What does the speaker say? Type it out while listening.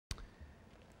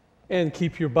And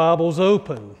keep your Bibles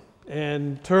open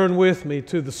and turn with me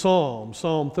to the Psalm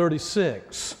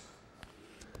 36.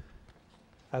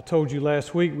 I told you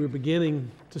last week we're beginning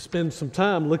to spend some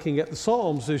time looking at the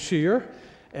Psalms this year,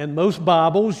 and most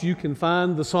Bibles you can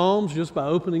find the Psalms just by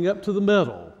opening up to the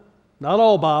middle. Not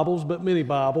all Bibles, but many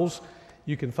Bibles,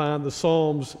 you can find the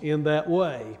Psalms in that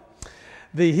way.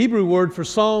 The Hebrew word for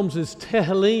Psalms is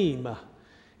Tehillim,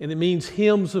 and it means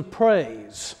hymns of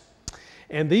praise.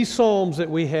 And these Psalms that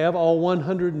we have, all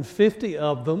 150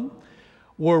 of them,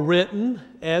 were written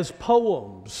as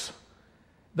poems.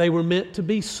 They were meant to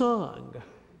be sung.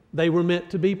 They were meant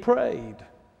to be prayed.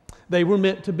 They were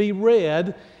meant to be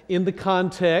read in the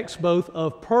context both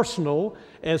of personal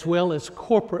as well as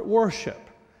corporate worship.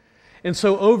 And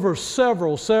so over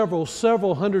several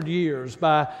hundred years,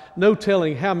 by no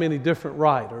telling how many different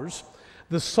writers,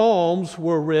 the Psalms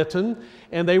were written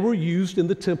and they were used in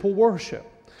the temple worship.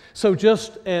 So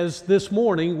just as this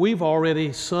morning, we've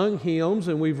already sung hymns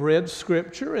and we've read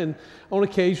Scripture, and on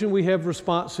occasion we have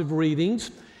responsive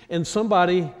readings, and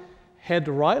somebody had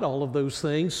to write all of those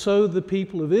things, so the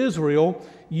people of Israel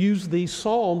used these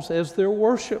Psalms as their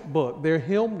worship book, their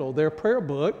hymnal, their prayer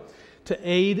book, to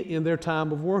aid in their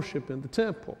time of worship in the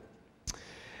temple.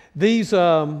 These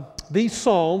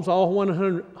Psalms, all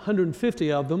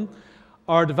 150 of them,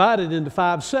 are divided into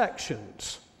 5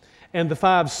 sections, and the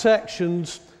 5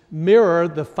 sections mirror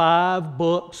the 5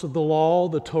 books of the law,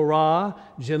 the Torah,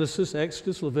 Genesis,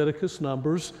 Exodus, Leviticus,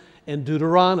 Numbers, and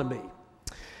Deuteronomy.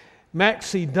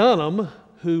 Maxie Dunnam,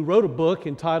 who wrote a book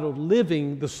entitled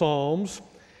Living the Psalms,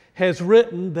 has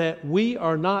written that we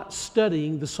are not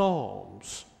studying the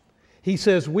Psalms. He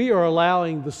says we are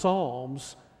allowing the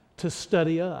Psalms to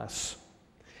study us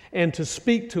and to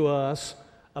speak to us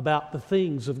about the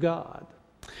things of God.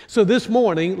 So this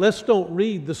morning, let's don't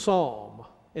read the Psalm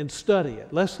and study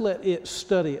it. Let's let it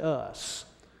study us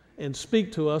and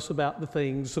speak to us about the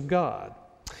things of God.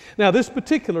 Now, this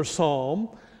particular psalm,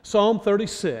 Psalm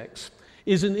 36,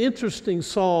 is an interesting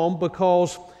psalm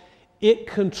because it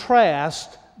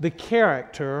contrasts the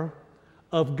character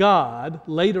of God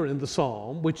later in the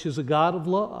psalm, which is a God of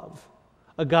love,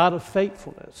 a God of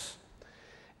faithfulness.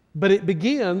 But it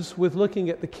begins with looking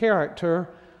at the character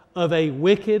of a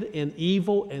wicked and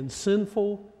evil and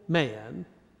sinful man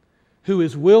who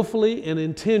is willfully and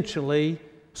intentionally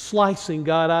slicing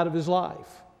God out of his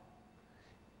life.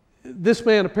 This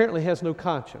man apparently has no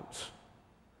conscience.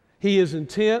 He is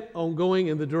intent on going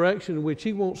in the direction in which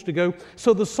he wants to go.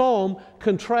 So the psalm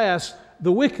contrasts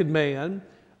the wicked man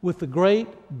with the great,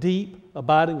 deep,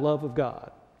 abiding love of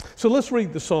God. So let's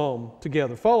read the psalm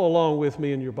together. Follow along with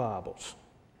me in your Bibles.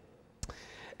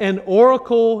 An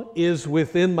oracle is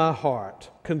within my heart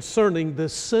concerning the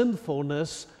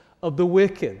sinfulness of the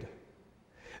wicked.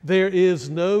 There is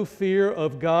no fear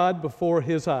of God before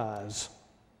His eyes.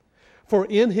 For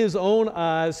in His own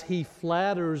eyes He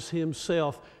flatters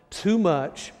Himself too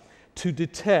much to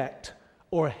detect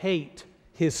or hate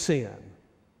His sin.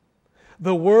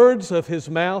 The words of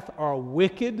His mouth are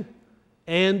wicked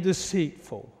and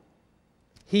deceitful.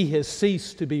 He has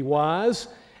ceased to be wise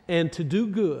and to do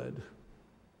good.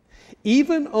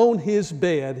 Even on His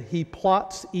bed He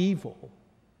plots evil.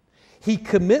 He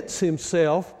commits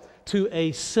Himself to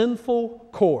a sinful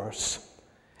course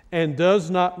and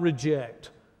does not reject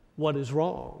what is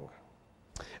wrong.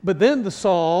 But then the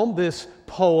psalm, this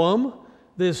poem,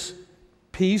 this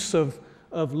piece of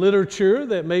literature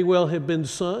that may well have been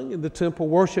sung in the temple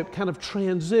worship kind of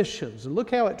transitions. And look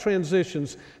how it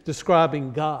transitions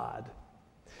describing God.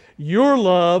 Your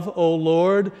love, O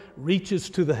Lord, reaches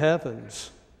to the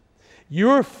heavens.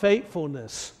 Your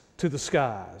faithfulness to the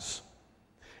skies.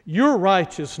 Your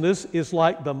righteousness is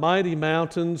like the mighty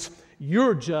mountains,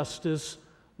 your justice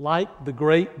like the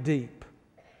great deep.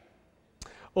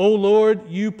 O Lord,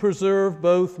 you preserve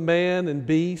both man and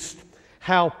beast.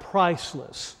 How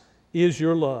priceless is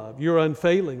your love, your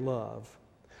unfailing love.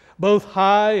 Both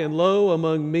high and low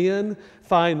among men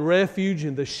find refuge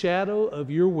in the shadow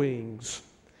of your wings.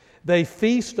 They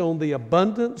feast on the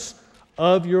abundance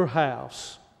of your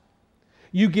house.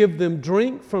 You give them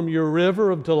drink from your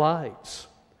river of delights.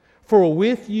 For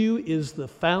with you is the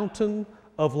fountain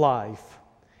of life.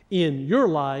 In your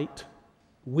light,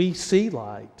 we see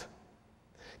light.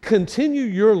 Continue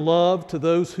your love to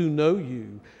those who know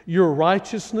you, your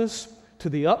righteousness to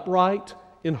the upright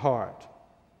in heart.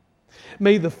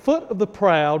 May the foot of the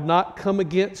proud not come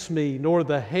against me, nor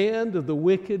the hand of the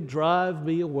wicked drive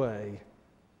me away.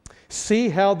 See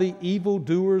how the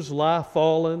evildoers lie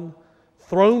fallen,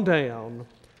 thrown down,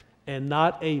 and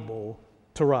not able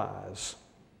to rise.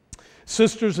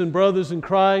 Sisters and brothers in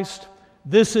Christ,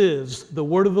 this is the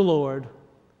word of the Lord.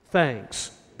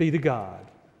 Thanks be to God.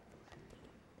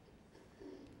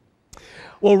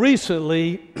 Well,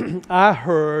 recently I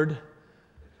heard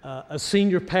a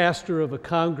senior pastor of a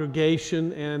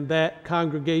congregation and that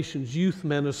congregation's youth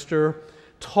minister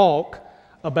talk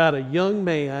about a young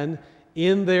man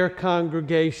in their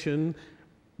congregation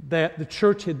that the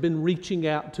church had been reaching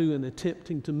out to and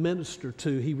attempting to minister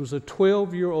to. He was a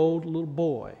 12-year-old little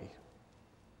boy.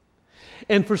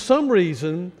 And for some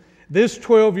reason, this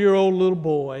 12-year-old little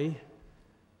boy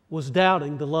was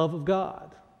doubting the love of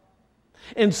God.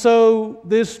 And so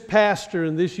this pastor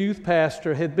and this youth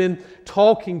pastor had been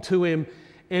talking to him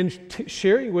and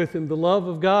sharing with him the love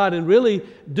of God and really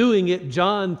doing it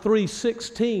John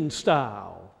 3:16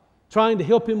 style, trying to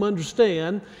help him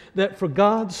understand that for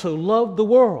God so loved the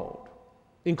world,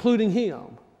 including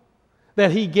him,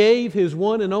 that He gave His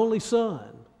one and only Son,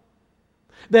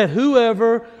 that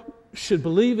whoever should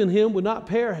believe in Him would not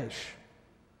perish,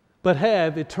 but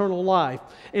have eternal life.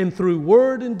 And through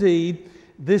word and deed,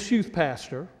 this youth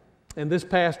pastor and this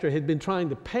pastor had been trying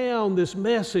to pound this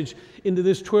message into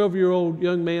this 12-year-old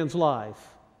young man's life.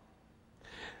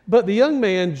 But the young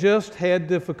man just had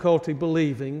difficulty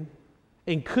believing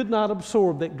and could not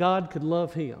absorb that God could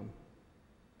love him.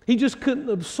 He just couldn't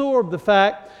absorb the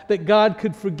fact that God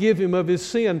could forgive him of his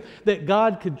sin, that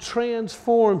God could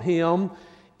transform him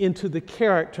into the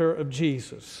character of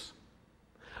Jesus.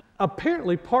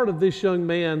 Apparently, part of this young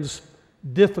man's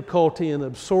difficulty in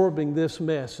absorbing this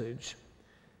message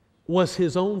was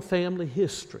his own family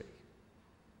history.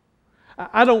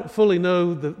 I don't fully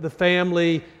know the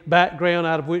family background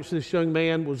out of which this young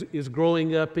man is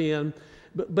growing up in,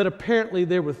 but apparently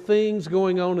there were things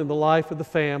going on in the life of the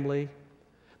family.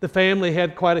 The family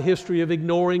had quite a history of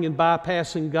ignoring and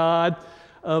bypassing God,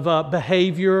 of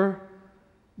behavior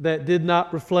that did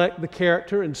not reflect the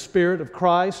character and spirit of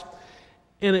Christ.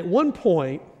 And at one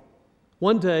point,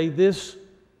 one day, this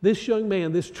young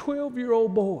man, this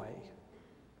 12-year-old boy,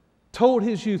 told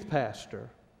his youth pastor,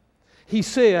 he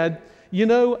said, "You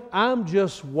know, I'm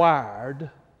just wired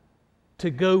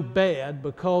to go bad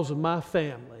because of my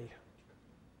family.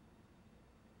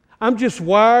 I'm just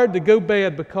wired to go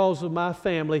bad because of my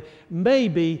family.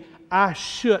 Maybe I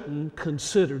shouldn't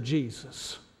consider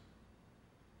Jesus."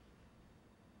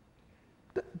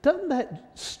 Doesn't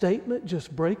that statement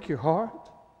just break your heart?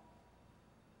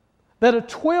 That a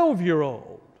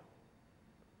 12-year-old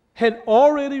had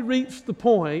already reached the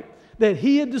point that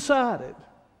he had decided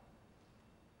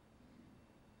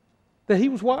that he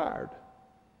was wired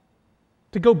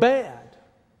to go bad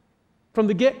from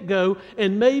the get-go,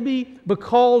 and maybe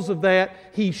because of that,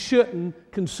 he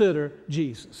shouldn't consider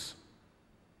Jesus.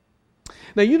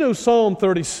 Now, you know, Psalm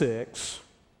 36,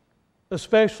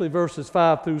 especially verses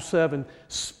 5 through 7,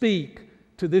 speak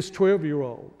to this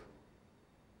 12-year-old.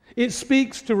 It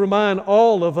speaks to remind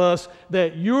all of us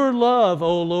that your love,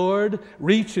 O Lord,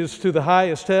 reaches to the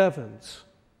highest heavens.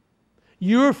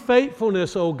 Your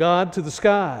faithfulness, O God, to the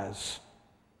skies.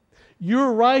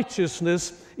 Your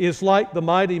righteousness is like the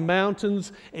mighty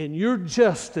mountains, and your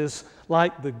justice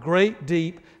like the great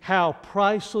deep. How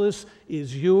priceless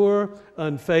is your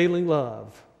unfailing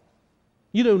love.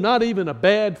 You know, not even a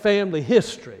bad family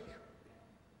history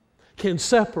can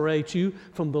separate you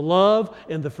from the love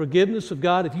and the forgiveness of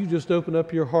God if you just open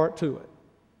up your heart to it.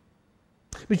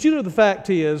 But you know, the fact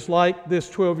is, like this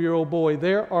 12-year-old boy,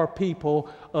 there are people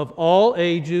of all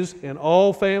ages and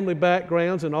all family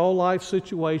backgrounds and all life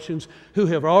situations who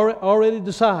have already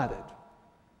decided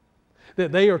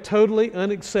that they are totally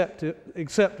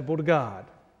unacceptable to God.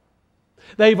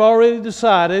 They've already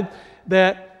decided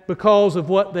that because of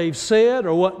what they've said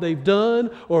or what they've done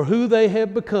or who they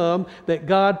have become, that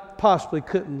God possibly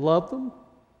couldn't love them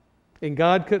and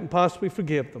God couldn't possibly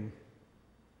forgive them.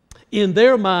 In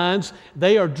their minds,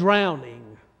 they are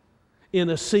drowning in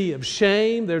a sea of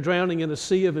shame. They're drowning in a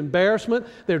sea of embarrassment.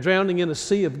 They're drowning in a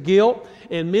sea of guilt.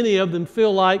 And many of them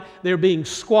feel like they're being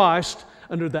squashed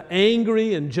under the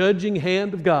angry and judging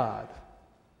hand of God.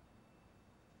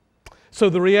 So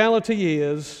the reality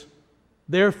is,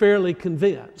 they're fairly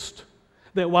convinced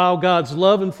that while God's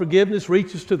love and forgiveness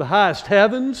reaches to the highest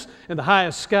heavens and the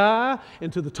highest sky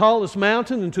and to the tallest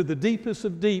mountain and to the deepest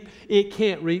of deep, it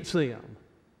can't reach them.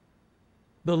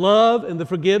 The love and the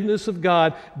forgiveness of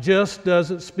God just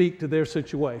doesn't speak to their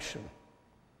situation.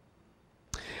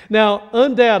 Now,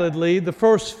 undoubtedly, the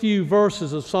first few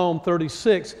verses of Psalm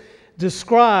 36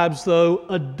 describes, though,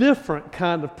 a different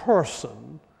kind of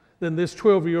person than this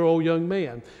 12-year-old young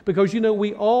man. Because, you know,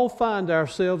 we all find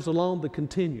ourselves along the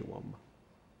continuum.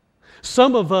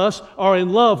 Some of us are in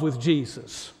love with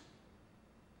Jesus.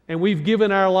 and we've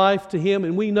given our life to Him,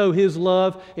 and we know His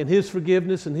love and His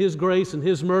forgiveness and His grace and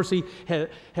His mercy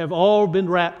have all been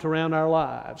wrapped around our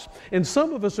lives. And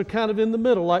some of us are kind of in the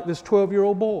middle, like this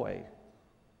 12-year-old boy.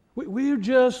 We're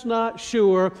just not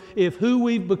sure if who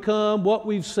we've become, what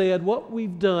we've said, what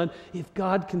we've done, if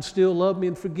God can still love me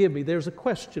and forgive me. There's a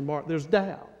question mark. There's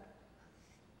doubt.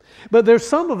 But there's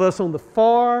some of us on the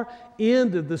far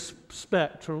end of the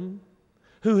spectrum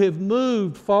who have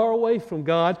moved far away from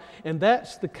God, and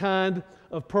that's the kind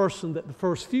of person that the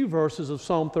first few verses of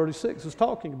Psalm 36 is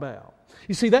talking about.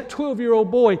 You see, that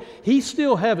 12-year-old boy, he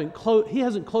hasn't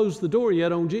closed the door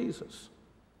yet on Jesus.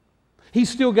 He's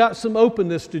still got some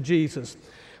openness to Jesus.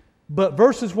 But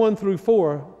verses 1 through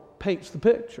 4 paints the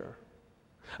picture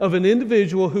of an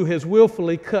individual who has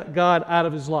willfully cut God out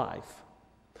of his life.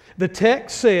 The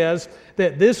text says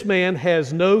that this man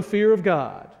has no fear of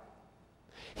God.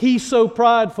 He's so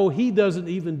prideful he doesn't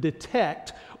even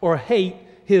detect or hate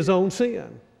his own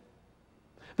sin.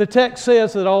 The text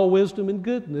says that all wisdom and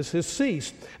goodness has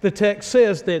ceased. The text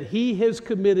says that he has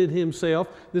committed himself,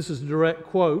 this is a direct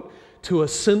quote, to a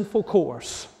sinful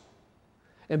course,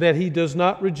 and that he does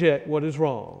not reject what is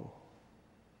wrong.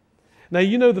 Now,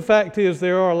 you know, the fact is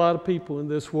there are a lot of people in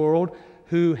this world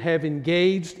who have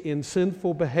engaged in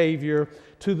sinful behavior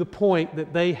to the point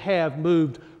that they have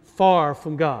moved far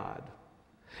from God.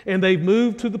 And they've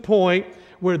moved to the point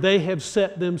where they have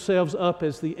set themselves up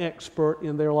as the expert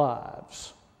in their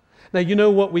lives. Now, you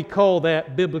know what we call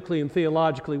that biblically and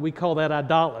theologically? We call that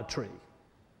idolatry.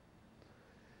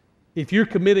 If you're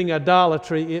committing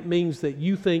idolatry, it means that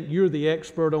you think you're the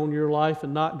expert on your life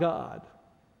and not God.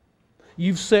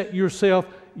 You've set yourself,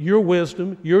 your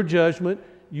wisdom, your judgment,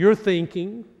 your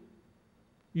thinking,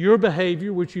 your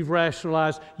behavior, which you've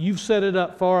rationalized, you've set it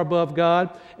up far above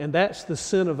God, and that's the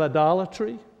sin of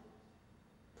idolatry.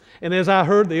 And as I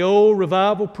heard the old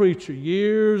revival preacher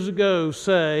years ago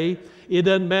say, it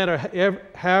doesn't matter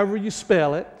however you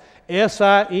spell it,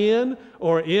 S-I-N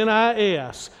or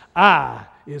N-I-S, I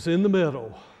is in the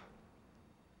middle.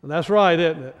 And that's right,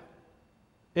 isn't it?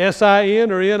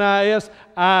 S-I-N or N-I-S,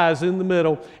 I is in the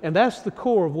middle. And that's the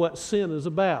core of what sin is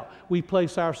about. We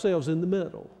place ourselves in the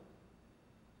middle.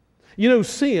 You know,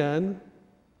 sin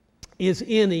is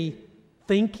any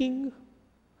thinking,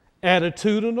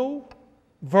 attitudinal,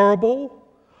 verbal,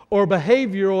 or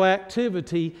behavioral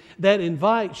activity that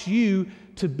invites you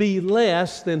to be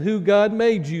less than who God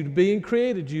made you to be and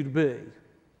created you to be.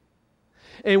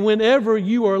 And whenever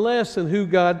you are less than who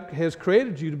God has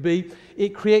created you to be, it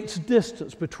creates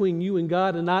distance between you and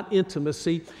God and not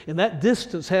intimacy, and that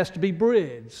distance has to be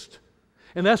bridged.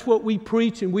 And that's what we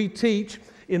preach and we teach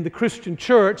in the Christian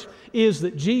church, is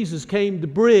that Jesus came to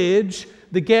bridge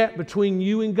the gap between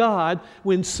you and God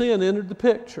when sin entered the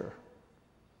picture.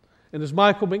 And as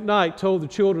Michael McKnight told the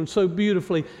children so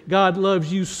beautifully, God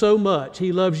loves you so much,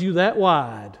 He loves you that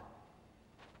wide.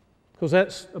 Because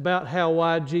that's about how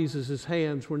wide Jesus'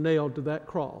 hands were nailed to that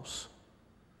cross.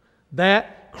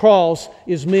 That cross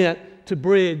is meant to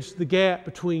bridge the gap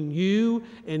between you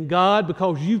and God,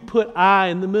 because you've put I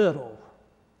in the middle.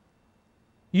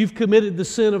 You've committed the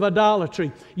sin of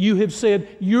idolatry. You have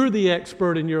said you're the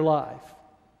expert in your life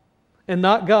and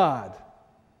not God.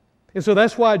 And so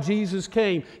that's why Jesus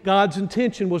came. God's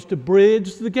intention was to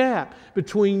bridge the gap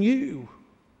between you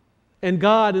and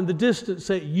God and the distance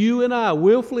that you and I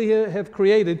willfully have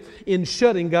created in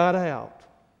shutting God out.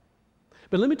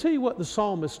 But let me tell you what the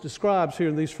psalmist describes here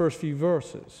in these first few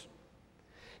verses.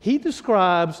 He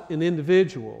describes an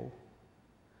individual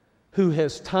who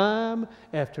has time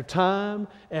after time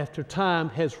after time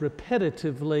has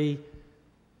repetitively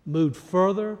moved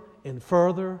further and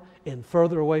further and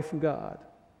further away from God.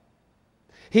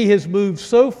 He has moved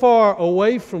so far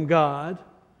away from God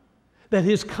that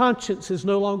his conscience is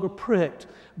no longer pricked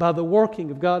by the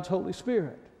working of God's Holy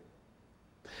Spirit.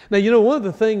 Now, you know, one of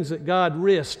the things that God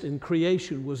risked in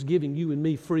creation was giving you and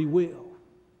me free will.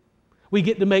 We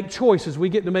get to make choices, we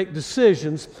get to make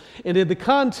decisions, and in the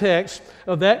context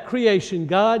of that creation,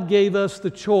 God gave us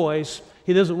the choice.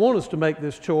 He doesn't want us to make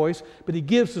this choice, but He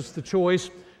gives us the choice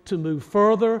to move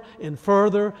further and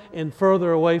further and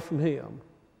further away from Him.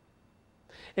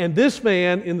 And this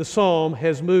man in the psalm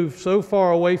has moved so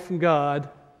far away from God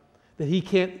that he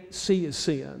can't see his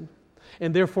sin.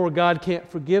 And therefore God can't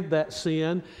forgive that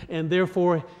sin, and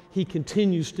therefore he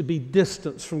continues to be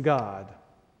distanced from God.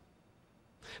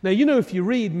 Now, you know, if you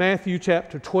read Matthew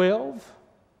chapter 12,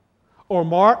 or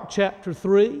Mark chapter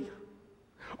 3,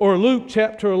 or Luke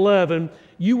chapter 11,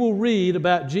 you will read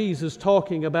about Jesus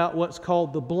talking about what's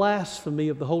called the blasphemy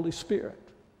of the Holy Spirit.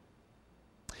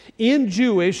 In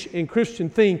Jewish and Christian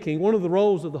thinking, one of the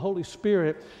roles of the Holy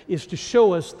Spirit is to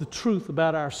show us the truth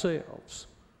about ourselves.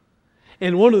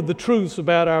 And one of the truths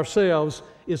about ourselves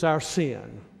is our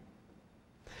sin.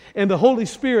 And the Holy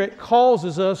Spirit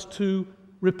causes us to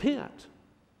repent.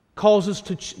 Causes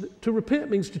to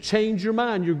repent means to change your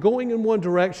mind. You're going in one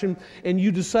direction and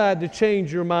you decide to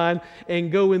change your mind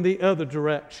and go in the other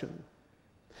direction.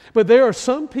 But there are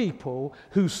some people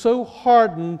who so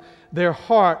harden their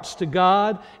hearts to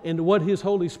God and to what His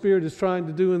Holy Spirit is trying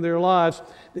to do in their lives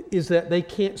is that they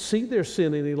can't see their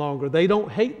sin any longer. They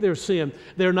don't hate their sin.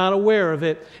 They're not aware of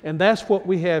it. And that's what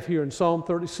we have here in Psalm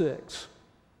 36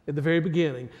 at the very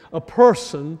beginning. A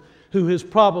person who has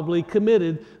probably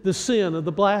committed the sin of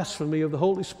the blasphemy of the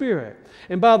Holy Spirit.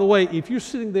 And by the way, if you're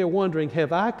sitting there wondering,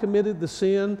 have I committed the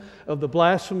sin of the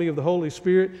blasphemy of the Holy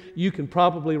Spirit, you can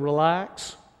probably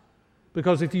relax.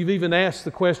 Because if you've even asked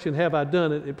the question, have I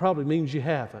done it, it probably means you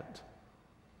haven't.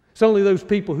 It's only those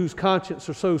people whose conscience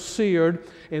are so seared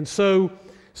and so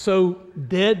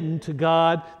deadened to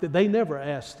God that they never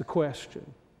ask the question.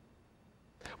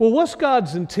 Well, what's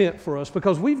God's intent for us?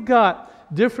 Because we've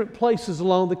got different places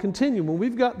along the continuum.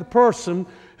 We've got the person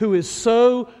who is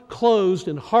so closed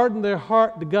and hardened their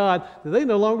heart to God that they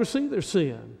no longer see their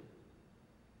sin. And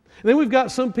then we've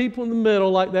got some people in the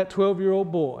middle, like that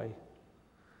 12-year-old boy,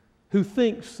 who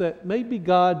thinks that maybe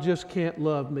God just can't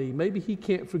love me. Maybe He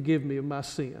can't forgive me of my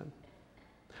sin.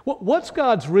 What's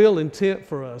God's real intent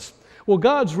for us? Well,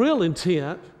 God's real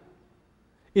intent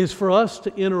is for us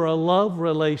to enter a love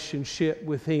relationship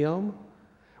with Him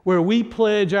where we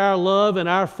pledge our love and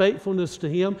our faithfulness to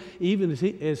Him, even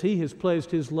as He has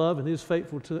pledged His love and His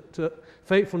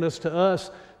faithfulness to us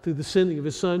through the sending of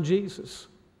His Son, Jesus.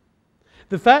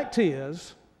 The fact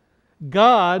is,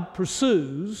 God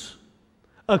pursues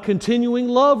a continuing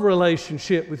love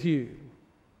relationship with you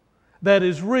that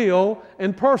is real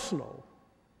and personal.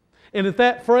 And if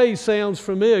that phrase sounds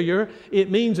familiar, it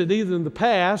means that either in the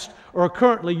past or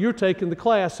currently you're taking the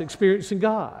class Experiencing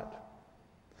God.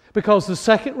 Because the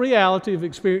second reality of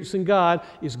experiencing God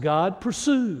is God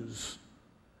pursues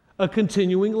a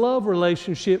continuing love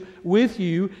relationship with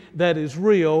you that is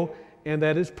real and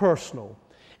that is personal.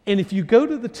 And if you go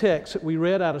to the text that we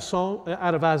read out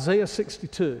of Isaiah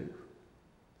 62,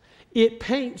 it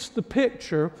paints the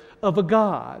picture of a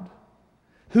God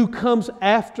who comes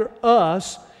after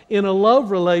us in a love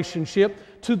relationship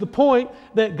to the point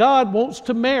that God wants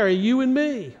to marry you and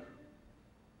me.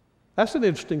 That's an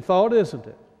interesting thought, isn't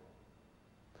it?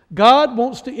 God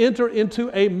wants to enter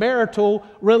into a marital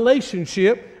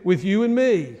relationship with you and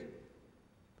me.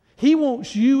 He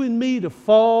wants you and me to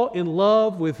fall in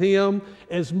love with Him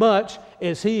as much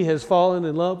as He has fallen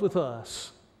in love with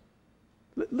us.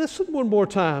 Listen one more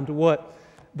time to what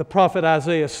the prophet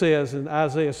Isaiah says in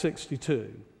Isaiah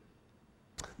 62.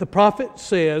 The prophet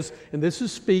says, and this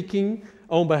is speaking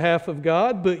on behalf of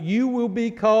God, but you will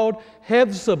be called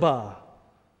Hephzibah,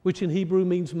 which in Hebrew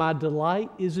means my delight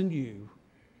is in you.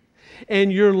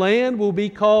 And your land will be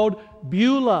called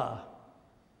Beulah.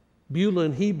 Beulah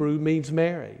in Hebrew means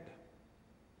married.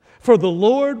 For the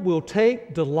Lord will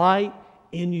take delight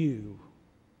in you.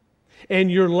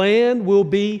 And your land will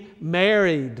be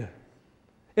married.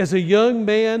 As a young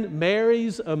man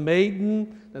marries a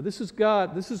maiden. Now this is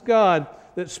God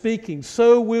that's speaking.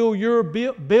 So will your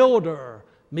builder,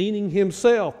 meaning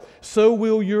Himself, so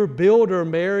will your builder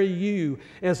marry you.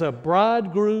 As a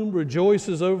bridegroom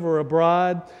rejoices over a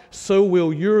bride, so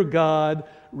will your God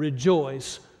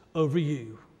rejoice over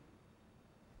you.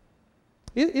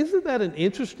 Isn't that an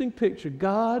interesting picture?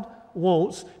 God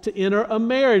wants to enter a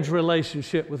marriage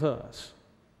relationship with us.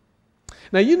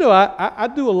 Now, you know, I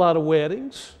do a lot of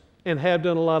weddings and have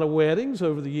done a lot of weddings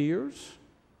over the years.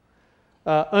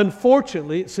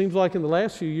 Unfortunately, it seems like in the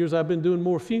last few years I've been doing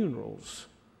more funerals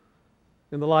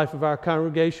in the life of our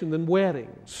congregation than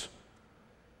weddings.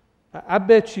 I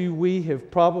bet you we have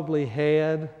probably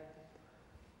had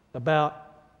about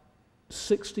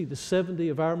 60 to 70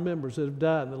 of our members that have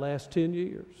died in the last 10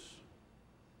 years.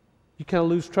 You kind of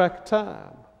lose track of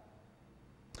time.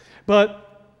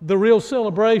 But the real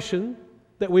celebration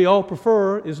that we all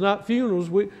prefer is not funerals.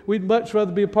 We'd much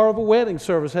rather be a part of a wedding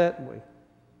service, hadn't we?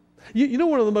 You know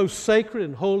one of the most sacred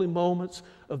and holy moments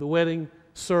of the wedding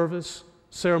service,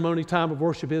 ceremony, time of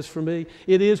worship is for me?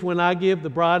 It is when I give the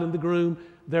bride and the groom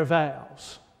their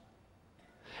vows.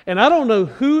 And I don't know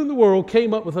who in the world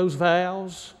came up with those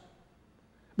vows,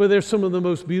 but they're some of the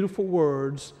most beautiful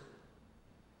words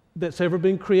that's ever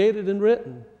been created and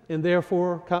written, and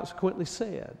therefore consequently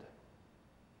said.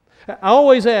 I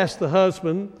always ask the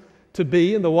husband to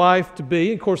be and the wife to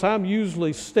be. Of course, I'm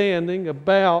usually standing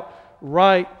about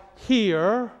right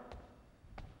here.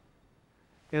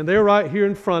 And they're right here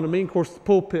in front of me. Of course, the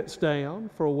pulpit's down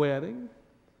for a wedding.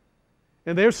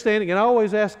 And they're standing, and I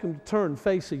always ask them to turn and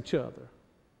face each other,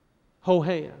 hold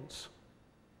hands.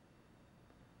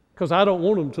 Because I don't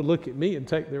want them to look at me and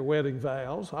take their wedding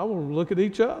vows. I want them to look at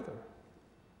each other.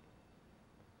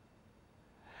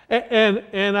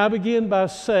 And I begin by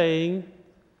saying,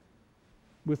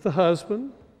 with the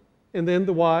husband, and then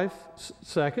the wife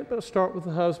second, but I'll start with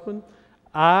the husband.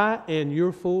 I and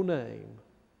your full name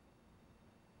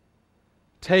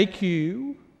take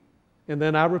you, and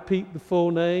then I repeat the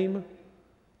full name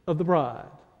of the bride.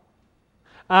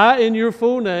 I in your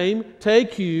full name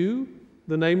take you,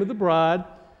 the name of the bride,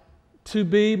 to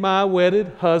be my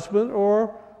wedded husband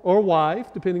or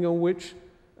wife, depending on which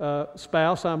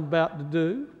spouse I'm about to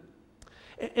do.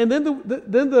 And then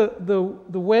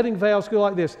the wedding vows go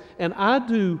like this. And I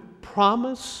do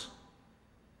promise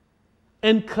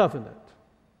and covenant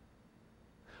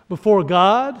before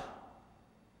God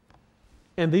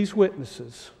and these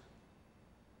witnesses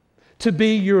to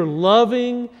be your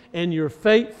loving and your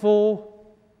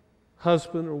faithful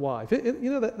husband or wife.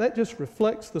 That just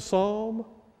reflects the psalm.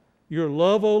 Your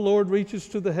love, O Lord, reaches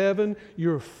to the heaven,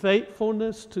 your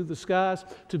faithfulness to the skies,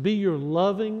 to be your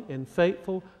loving and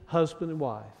faithful husband and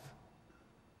wife.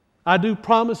 I do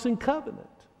promise and covenant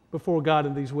before God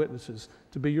and these witnesses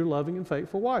to be your loving and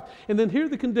faithful wife. And then here are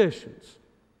the conditions.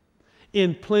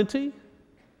 In plenty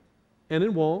and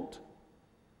in want,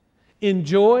 in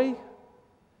joy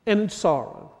and in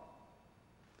sorrow,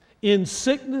 in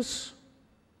sickness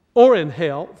or in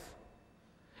health.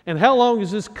 And how long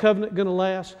is this covenant going to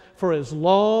last? For as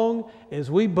long as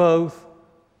we both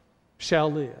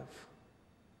shall live.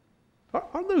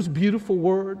 Aren't those beautiful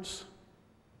words?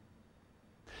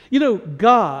 You know,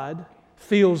 God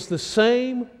feels the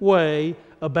same way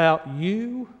about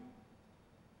you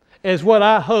as what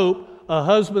I hope a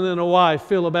husband and a wife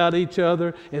feel about each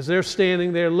other as they're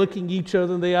standing there looking each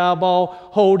other in the eyeball,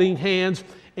 holding hands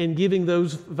and giving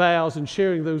those vows and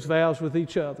sharing those vows with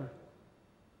each other.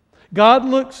 God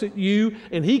looks at you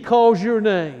and He calls your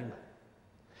name.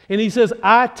 And He says,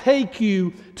 I take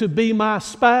you to be my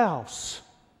spouse.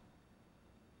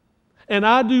 And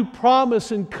I do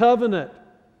promise and covenant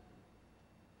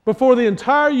before the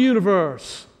entire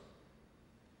universe.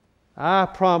 I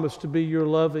promise to be your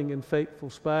loving and faithful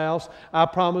spouse. I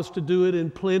promise to do it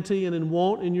in plenty and in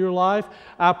want in your life.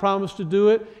 I promise to do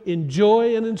it in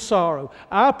joy and in sorrow.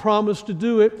 I promise to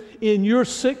do it in your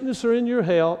sickness or in your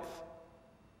health.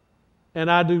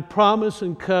 And I do promise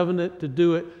and covenant to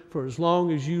do it for as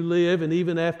long as you live and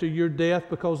even after your death,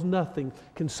 because nothing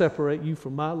can separate you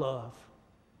from my love.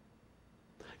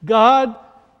 God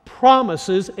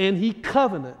promises and He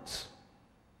covenants.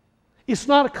 It's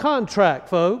not a contract,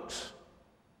 folks.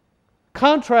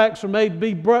 Contracts are made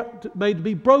to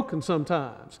be broken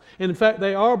sometimes. And in fact,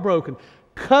 they are broken.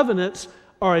 Covenants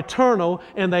are eternal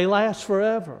and they last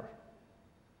forever.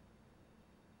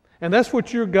 And that's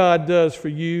what your God does for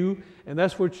you, and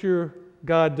that's what your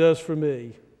God does for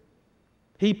me.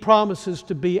 He promises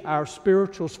to be our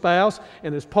spiritual spouse,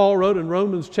 and as Paul wrote in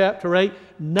Romans chapter 8,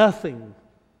 nothing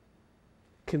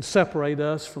can separate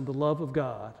us from the love of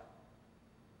God.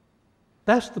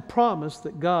 That's the promise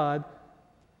that God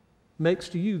makes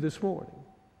to you this morning.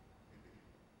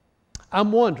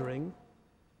 I'm wondering,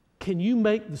 can you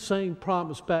make the same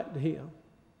promise back to Him?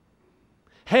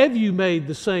 Have you made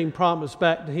the same promise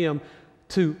back to Him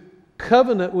to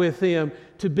covenant with Him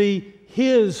to be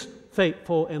His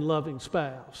faithful and loving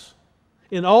spouse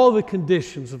in all the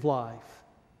conditions of life?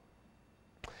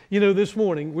 You know, this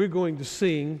morning we're going to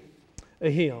sing a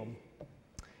hymn.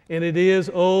 And it is,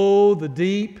 Oh, the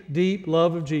Deep, Deep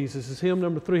Love of Jesus. It's hymn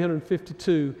number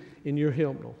 352 in your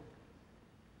hymnal.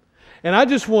 And I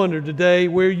just wonder today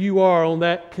where you are on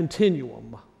that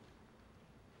continuum.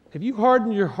 Have you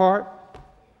hardened your heart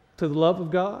to the love of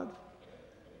God?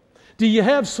 Do you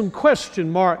have some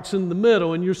question marks in the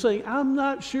middle and you're saying, I'm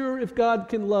not sure if God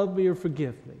can love me or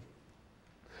forgive me?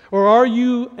 Or are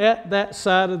you at that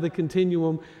side of the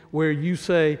continuum where you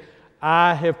say,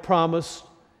 I have promised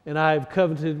and I have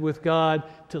covenanted with God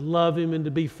to love Him and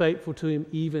to be faithful to Him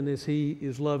even as He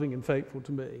is loving and faithful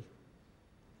to me?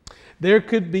 There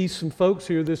could be some folks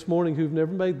here this morning who've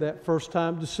never made that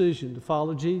first-time decision to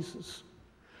follow Jesus.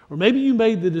 Or maybe you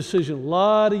made the decision a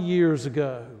lot of years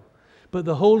ago, but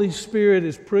the Holy Spirit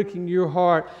is pricking your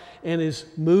heart and is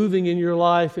moving in your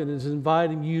life and is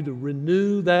inviting you to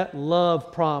renew that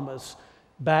love promise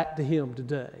back to Him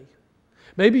today.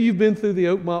 Maybe you've been through the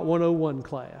Oakmont 101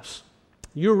 class.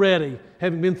 You're ready,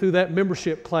 having been through that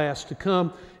membership class, to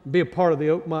come and be a part of the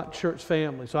Oakmont Church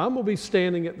family. So I'm going to be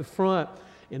standing at the front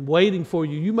and waiting for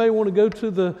you. You may want to go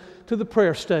to the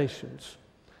prayer stations.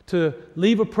 to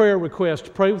leave a prayer request,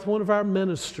 to pray with one of our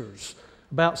ministers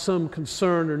about some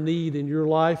concern or need in your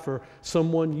life or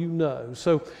someone you know.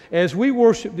 So as we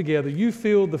worship together, you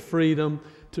feel the freedom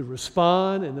to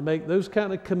respond and to make those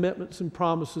kind of commitments and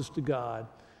promises to God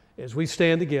as we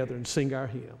stand together and sing our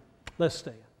hymn. Let's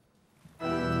stand.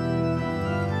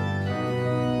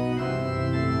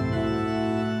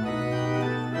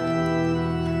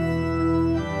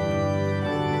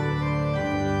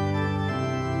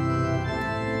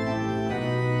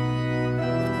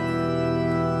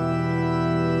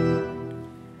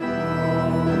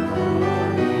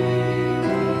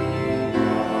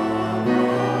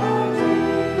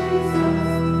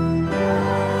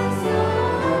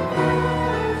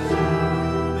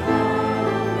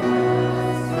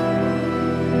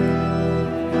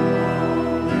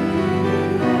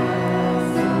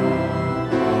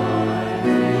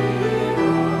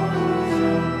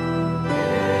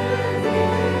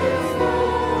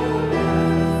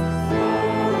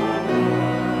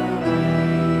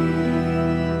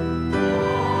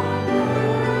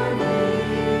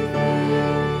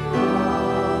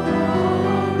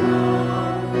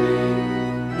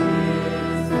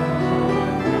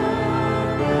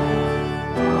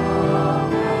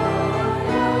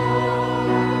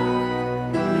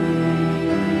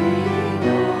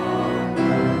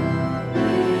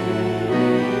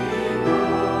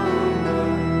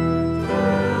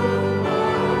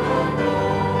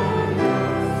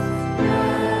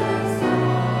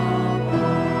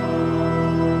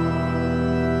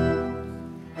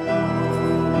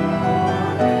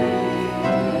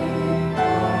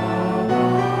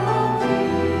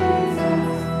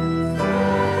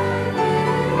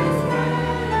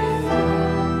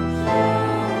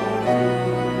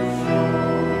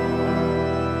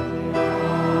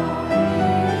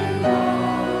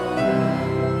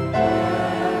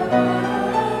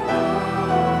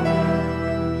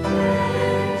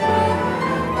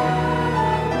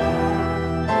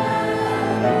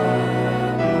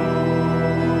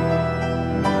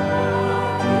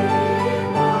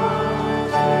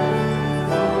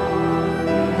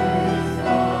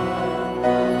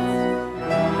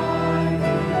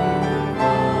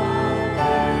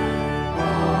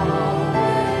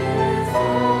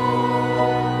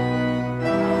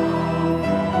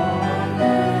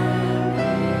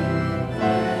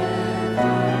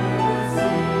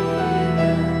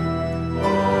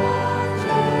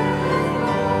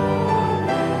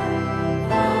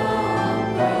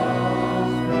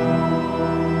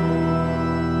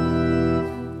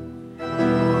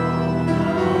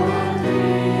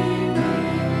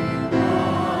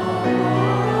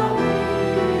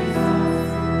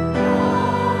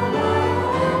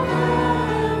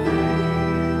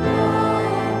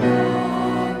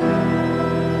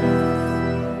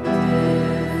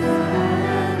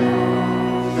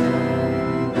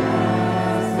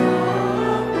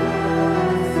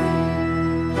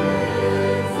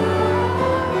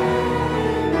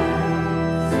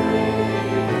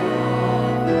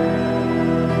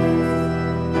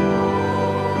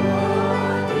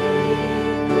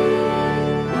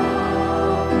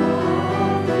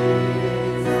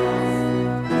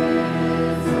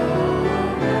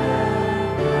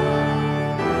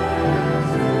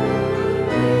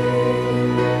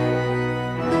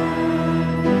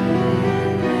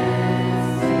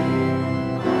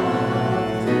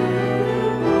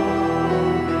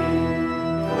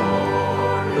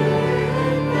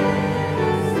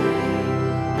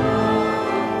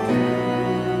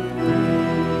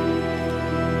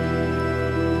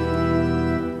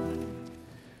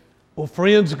 Well,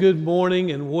 friends, good morning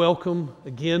and welcome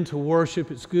again to worship.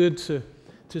 It's good to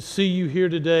see you here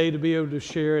today, to be able to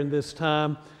share in this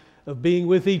time of being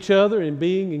with each other and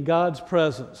being in God's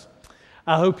presence.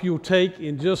 I hope you'll take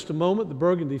in just a moment the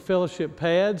Burgundy Fellowship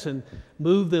pads and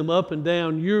move them up and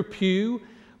down your pew.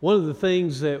 One of the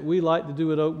things that we like to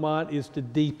do at Oakmont is to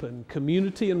deepen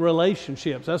community and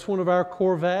relationships. That's one of our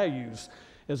core values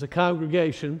as a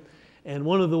congregation. And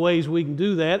one of the ways we can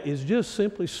do that is just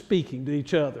simply speaking to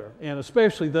each other, and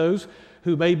especially those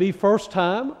who may be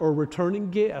first-time or returning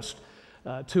guests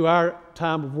to our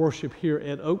time of worship here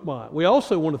at Oakmont. We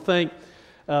also want to thank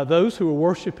those who are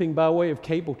worshiping by way of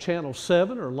Cable Channel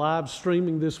 7 or live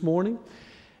streaming this morning.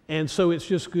 And so it's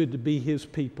just good to be His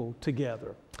people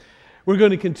together. We're going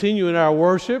to continue in our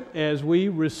worship as we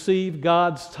receive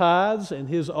God's tithes and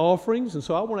His offerings. And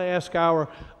so I want to ask our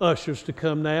ushers to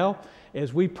come now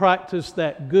as we practice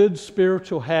that good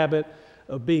spiritual habit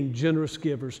of being generous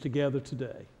givers together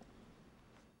today.